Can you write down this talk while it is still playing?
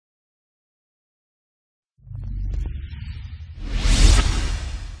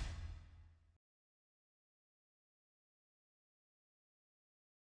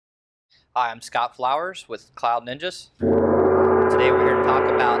Hi, I'm Scott Flowers with Cloud Ninjas. Today we're here to talk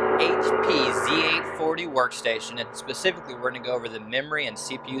about HP Z840 Workstation, and specifically we're going to go over the memory and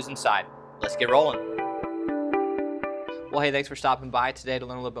CPUs inside. Let's get rolling. Well, hey, thanks for stopping by today to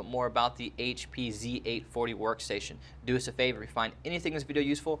learn a little bit more about the HP Z840 Workstation. Do us a favor, if you find anything in this video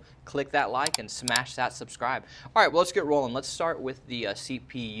useful, click that like and smash that subscribe. All right, well, let's get rolling. Let's start with the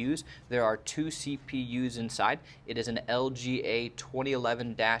CPUs. There are two CPUs inside. It is an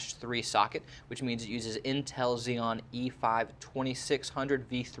LGA2011-3 socket, which means it uses Intel Xeon E5-2600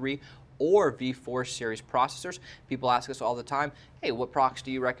 V3 or V4 series processors. People ask us all the time, hey, what procs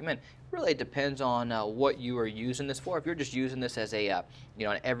do you recommend? Really, it depends on what you are using this for. If you're just using this as a an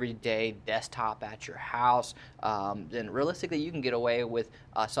everyday desktop at your house, then realistically you can get away with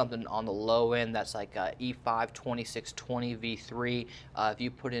something on the low end that's like E5-2600 V3. If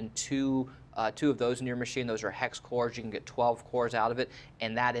you put in two of those in your machine, those are hex cores. You can get 12 cores out of it,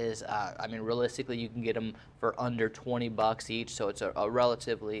 and that is, I mean, realistically, you can get them for under 20 bucks each, so it's a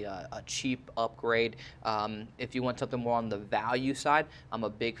relatively a cheap upgrade. If you want something more on the value side, I'm a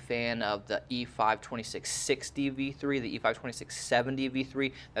big fan of the E5-2660 V3, the E5-2670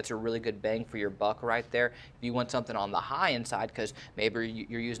 V3. That's a really good bang for your buck right there. If you want something on the high end side, because maybe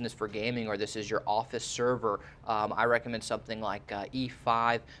you're using this for gaming or this is your office server, I recommend something like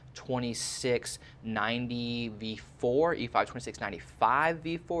E5-2690 V4, E5-2695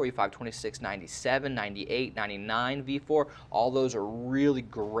 V4, E5-2697, 98, 99 V4. All those are really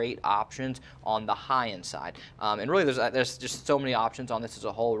great options on the high-end side. And really, there's just so many options on this as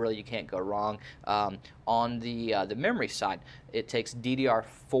a whole. Really, you can't go wrong. On the memory side, it takes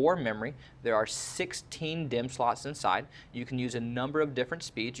DDR4 memory. There are 16 DIMM slots inside. You can use a number of different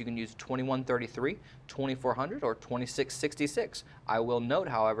speeds. You can use 2133, 2400, or 2666. I will note,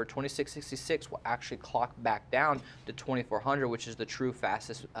 however, 2666 will actually clock back down to 2400, which is the true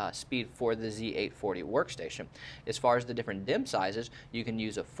fastest speed for the Z840 Workstation. As far as the different DIMM sizes, you can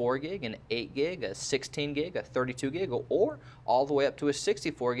use a 4 gig, an 8 gig, a 16 gig, a 32 gig, or all the way up to a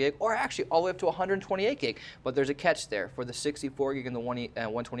 64 gig, or actually all the way up to 128 gig. But there's a catch there. For the 64 gig and the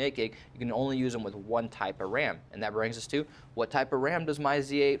 128 gig, you can only use them with one type of RAM. And that brings us to, what type of RAM does my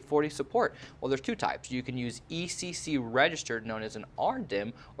Z840 support? Well, there's two types. You can use ECC Registered, known as an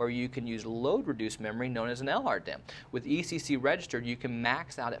RDIMM, or you can use load-reduced memory, known as an LRDIMM. With ECC Registered, you can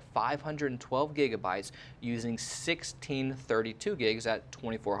max out at 512 gigabytes using 1632 gigs at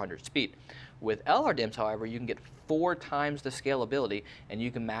 2400 speed. With LRDIMMs, however, you can get 4 times the scalability, and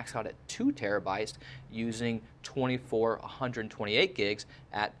you can max out at 2 terabytes using 128 gigs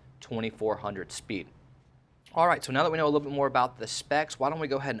at 2400 speed. All right, so now that we know a little bit more about the specs, why don't we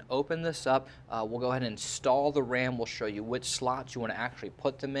go ahead and open this up. We'll go ahead and install the RAM. We'll show you which slots you want to actually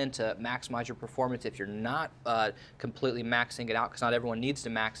put them in to maximize your performance if you're not completely maxing it out, because not everyone needs to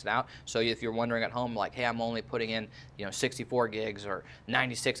max it out. So if you're wondering at home, like, hey, I'm only putting in 64 gigs or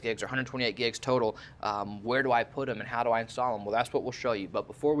 96 gigs or 128 gigs total, where do I put them and how do I install them? Well, that's what we'll show you. But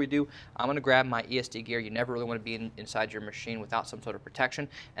before we do, I'm going to grab my ESD gear. You never really want to be inside your machine without some sort of protection.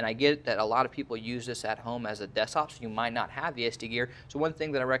 And I get that a lot of people use this at home as a desktop, so you might not have ESD gear. So one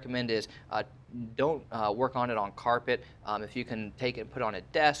thing that I recommend is don't work on it on carpet. If you can take it and put it on a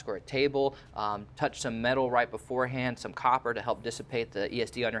desk or a table, touch some metal right beforehand, some copper to help dissipate the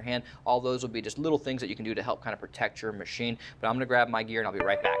ESD on your hand. All those will be just little things that you can do to help kind of protect your machine. But I'm going to grab my gear and I'll be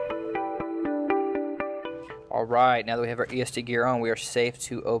right back. All right, now that we have our ESD gear on, we are safe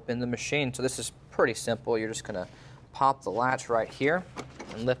to open the machine. So this is pretty simple. You're just going to pop the latch right here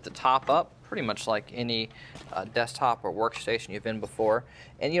and lift the top up, pretty much like any desktop or workstation you've been before.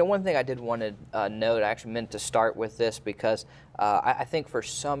 And one thing I did want to note, I actually meant to start with this because I think for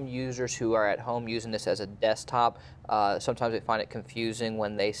some users who are at home using this as a desktop, sometimes they find it confusing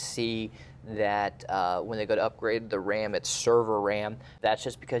when they see that when they go to upgrade the RAM, it's server RAM. That's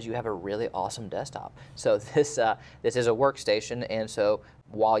just because you have a really awesome desktop. So this is a workstation, and so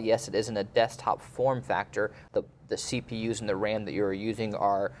while yes, it isn't a desktop form factor, the CPUs and the RAM that you're using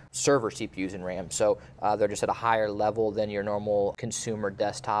are server CPUs and RAM. So they're just at a higher level than your normal consumer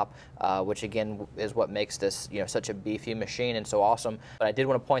desktop, which again is what makes this such a beefy machine and so awesome. But I did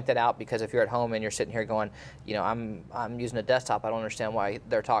want to point that out because if you're at home and you're sitting here going, I'm using a desktop, I don't understand why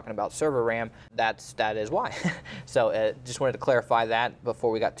they're talking about server RAM. That is why. So just wanted to clarify that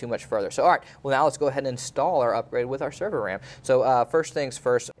before we got too much further. So all right, well now let's go ahead and install our upgrade with our server RAM. So first things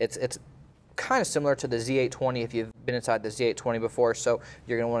first, it's kind of similar to the Z820 if you've been inside the Z820 before. So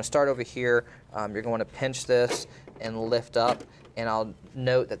you're going to want to start over here. You're going to pinch this and lift up. and I'll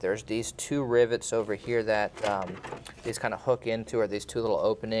note that there's these two rivets over here that these kind of hook into, or these two little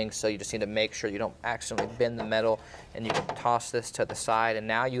openings, so you just need to make sure you don't accidentally bend the metal, and you can toss this to the side, and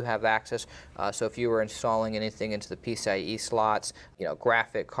now you have access. So if you were installing anything into the PCIe slots,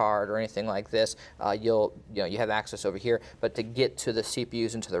 graphic card or anything like this, you have access over here. But to get to the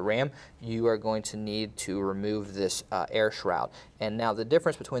CPUs into the RAM, you are going to need to remove this air shroud. And now the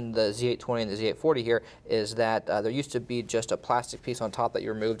difference between the Z820 and the Z840 here is that there used to be just a plastic piece on top that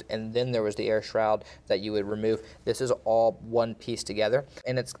you removed, and then there was the air shroud that you would remove. This is all one piece together,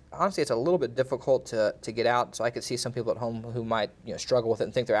 and honestly it's a little bit difficult to get out. So I could see some people at home who might struggle with it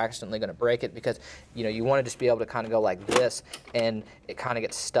and think they're accidentally going to break it, because you want to just be able to kind of go like this, and it kind of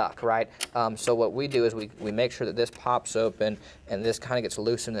gets stuck, right? So what we do is we make sure that this pops open and this kind of gets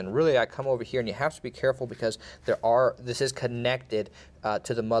loosened, and really I come over here, and you have to be careful because this is connected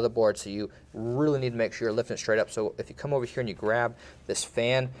to the motherboard, so you really need to make sure you're lifting it straight up. So if you come over here and you grab this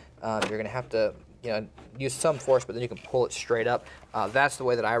fan, you're going to have to use some force, but then you can pull it straight up. That's the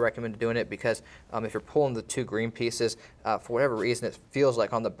way that I recommend doing it, because if you're pulling the two green pieces, for whatever reason, it feels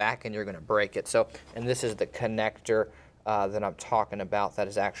like on the back end you're going to break it. So, and this is the connector that I'm talking about that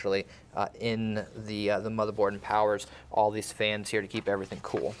is actually in the motherboard and powers all these fans here to keep everything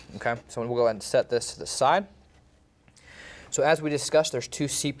cool. Okay, so we'll go ahead and set this to the side. So as we discussed, there's two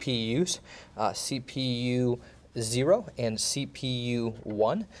CPUs, CPU 0 and CPU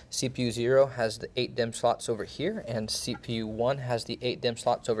 1. CPU 0 has the 8 DIMM slots over here, and CPU 1 has the 8 DIMM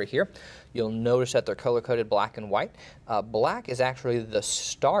slots over here. You'll notice that they're color-coded black and white. Black is actually the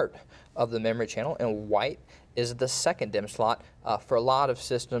start of the memory channel, and white is the second DIMM slot. For a lot of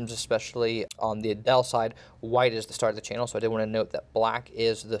systems, especially on the Dell side, white is the start of the channel, so I did want to note that black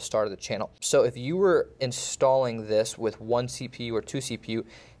is the start of the channel. So if you were installing this with one CPU or two CPU,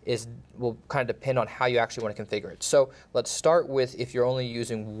 will kind of depend on how you actually want to configure it. So let's start with if you're only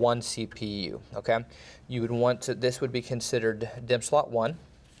using one CPU, okay? You would want to, this would be considered DIMM slot 1,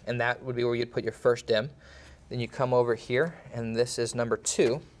 and that would be where you'd put your first DIMM. Then you come over here, and this is number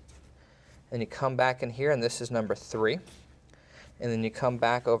 2. Then you come back in here, and this is number 3. And then you come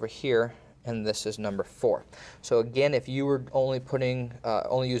back over here, and this is number 4. So again, if you were only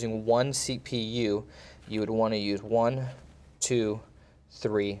using one CPU, you would want to use 1, 2,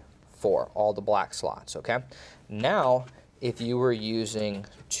 3, 4, all the black slots, okay? Now, if you were using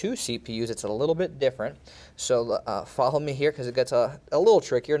two CPUs, it's a little bit different. So follow me here, because it gets a little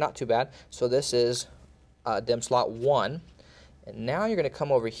trickier, not too bad. So this is DIMM slot 1. And now you're going to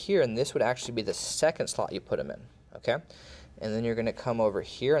come over here, and this would actually be the second slot you put them in, okay? And then you're going to come over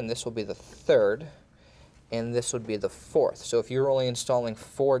here, and this will be the third, and this would be the fourth. So if you're only installing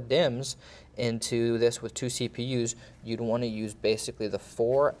 4 DIMMs into this with two CPUs, you'd want to use basically the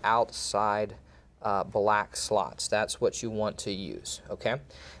 4 outside black slots. That's what you want to use, okay?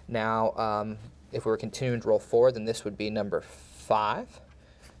 Now, if we were continuing to roll forward, then this would be number 5.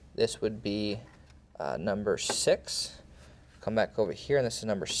 This would be number 6. Come back over here, and this is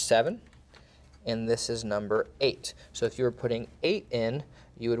number 7, and this is number 8. So if you were putting 8 in,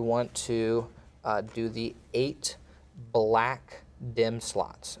 you would want to do the 8 black DIMM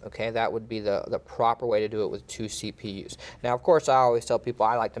slots, okay? That would be the proper way to do it with two CPUs. Now, of course, I always tell people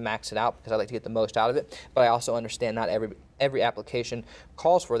I like to max it out because I like to get the most out of it, but I also understand not every application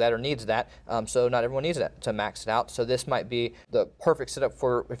calls for that or needs that, so not everyone needs that to max it out. So this might be the perfect setup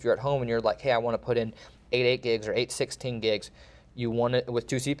for if you're at home and you're like, hey, I want to put in 8 gigs or 8 16 gigs. You want it with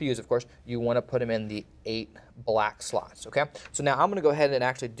two CPUs, of course. You want to put them in the 8 black slots. Okay. So now I'm going to go ahead and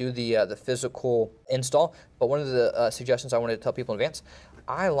actually do the physical install. But one of the suggestions I wanted to tell people in advance,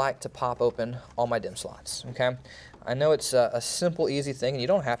 I like to pop open all my DIMM slots. Okay. I know it's a simple, easy thing, and you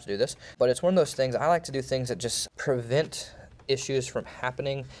don't have to do this, but it's one of those things. I like to do things that just prevent issues from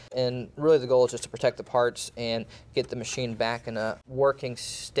happening, and really the goal is just to protect the parts and get the machine back in a working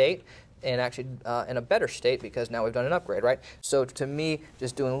state, and actually in a better state because now we've done an upgrade, right? So to me,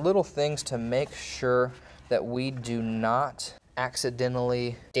 just doing little things to make sure that we do not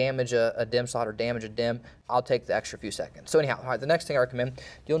accidentally damage a DIMM slot or damage a DIMM, I'll take the extra few seconds. So anyhow, all right, the next thing I recommend,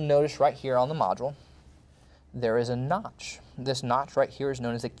 you'll notice right here on the module, there is a notch. This notch right here is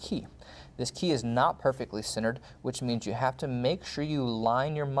known as a key. This key is not perfectly centered, which means you have to make sure you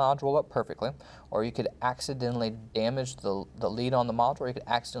line your module up perfectly, or you could accidentally damage the lead on the module, or you could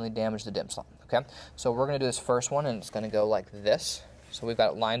accidentally damage the DIMM slot, okay? So we're going to do this first one, and it's going to go like this. So we've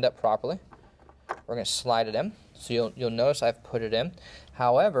got it lined up properly. We're going to slide it in. So you'll notice I've put it in.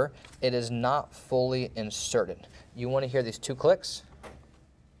 However, it is not fully inserted. You want to hear these 2 clicks.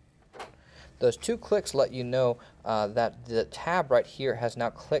 those 2 clicks let you know that the tab right here has now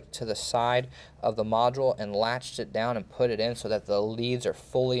clicked to the side of the module and latched it down and put it in so that the leads are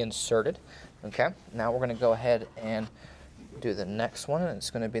fully inserted. Okay, now we're going to go ahead and do the next one, and it's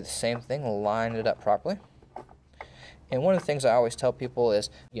going to be the same thing, line it up properly. And one of the things I always tell people is,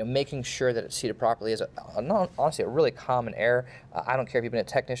 making sure that it's seated properly is honestly a really common error. I don't care if you've been a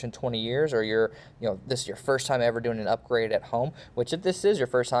technician 20 years or this is your first time ever doing an upgrade at home, which if this is your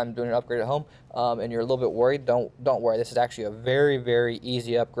first time doing an upgrade at home and you're a little bit worried, don't worry. This is actually a very, very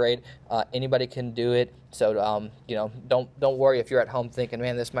easy upgrade. Anybody can do it. So, don't worry if you're at home thinking,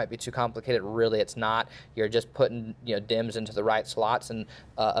 man, this might be too complicated. Really, it's not. You're just putting, DIMMs into the right slots, and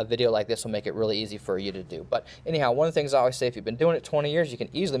a video like this will make it really easy for you to do. But anyhow, one of the things I always say, if you've been doing it 20 years, you can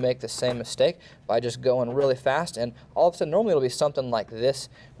easily make the same mistake by just going really fast, and all of a sudden, normally it'll be something like this,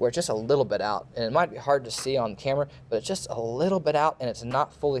 where it's just a little bit out, and it might be hard to see on camera, but it's just a little bit out, and it's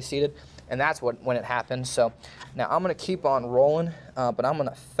not fully seated. And that's when it happens. So now I'm going to keep on rolling, but I'm going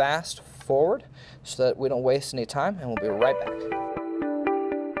to fast forward so that we don't waste any time, and we'll be right back.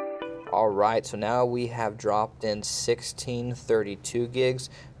 All right, so now we have dropped in 1632 gigs.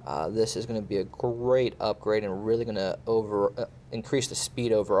 This is going to be a great upgrade and really going to increase the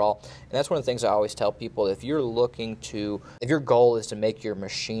speed overall. And that's one of the things I always tell people. If your goal is to make your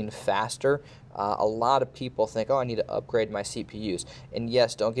machine faster, a lot of people think, oh, I need to upgrade my CPUs. And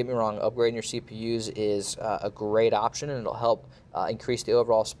yes, don't get me wrong, upgrading your CPUs is a great option, and it'll help increase the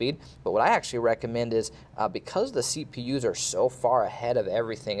overall speed. But what I actually recommend is, because the CPUs are so far ahead of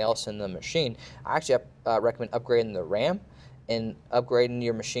everything else in the machine, I actually recommend upgrading the RAM and upgrading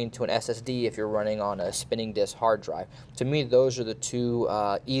your machine to an SSD if you're running on a spinning disk hard drive. To me, those are the 2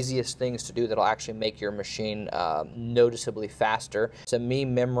 easiest things to do that'll actually make your machine noticeably faster. To me,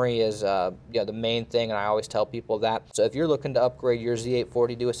 memory is the main thing, and I always tell people that. So if you're looking to upgrade your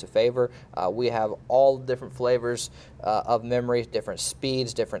Z840, do us a favor. We have all different flavors of memory, different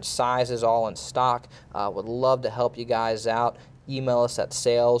speeds, different sizes, all in stock. Would love to help you guys out. Email us at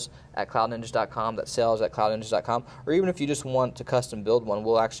sales@cloudninjas.com. That's sales@cloudninjas.com. Or even if you just want to custom build one,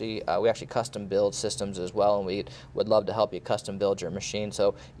 we actually custom build systems as well, and we would love to help you custom build your machine.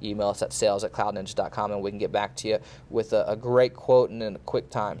 So email us at sales@cloudninjas.com, and we can get back to you with a great quote and in a quick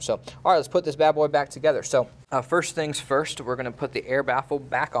time. So, all right, let's put this bad boy back together. So, first things first, we're going to put the air baffle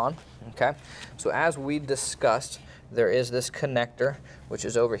back on. Okay. So as we discussed, there is this connector which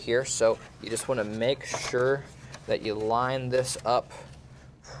is over here. So you just want to make sure that you line this up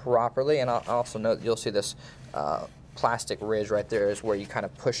properly, and I'll also note that you'll see this plastic ridge right there is where you kind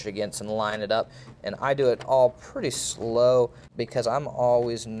of push it against and line it up. And I do it all pretty slow because I'm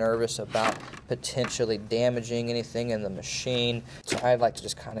always nervous about potentially damaging anything in the machine. So I like to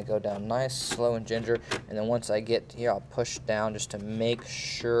just kind of go down nice, slow, and ginger, and then once I get here, I'll push down just to make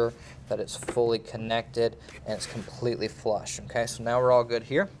sure that it's fully connected and it's completely flush. Okay, so now we're all good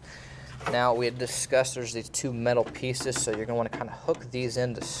here. Now we had discussed there's these 2 metal pieces, so you're going to want to kind of hook these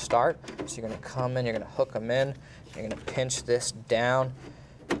in to start. So you're going to come in, you're going to hook them in, you're going to pinch this down,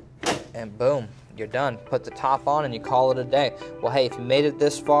 and boom, you're done. Put the top on and you call it a day. Well, hey, if you made it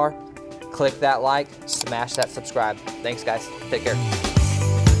this far, click that like, smash that subscribe. Thanks, guys. Take care.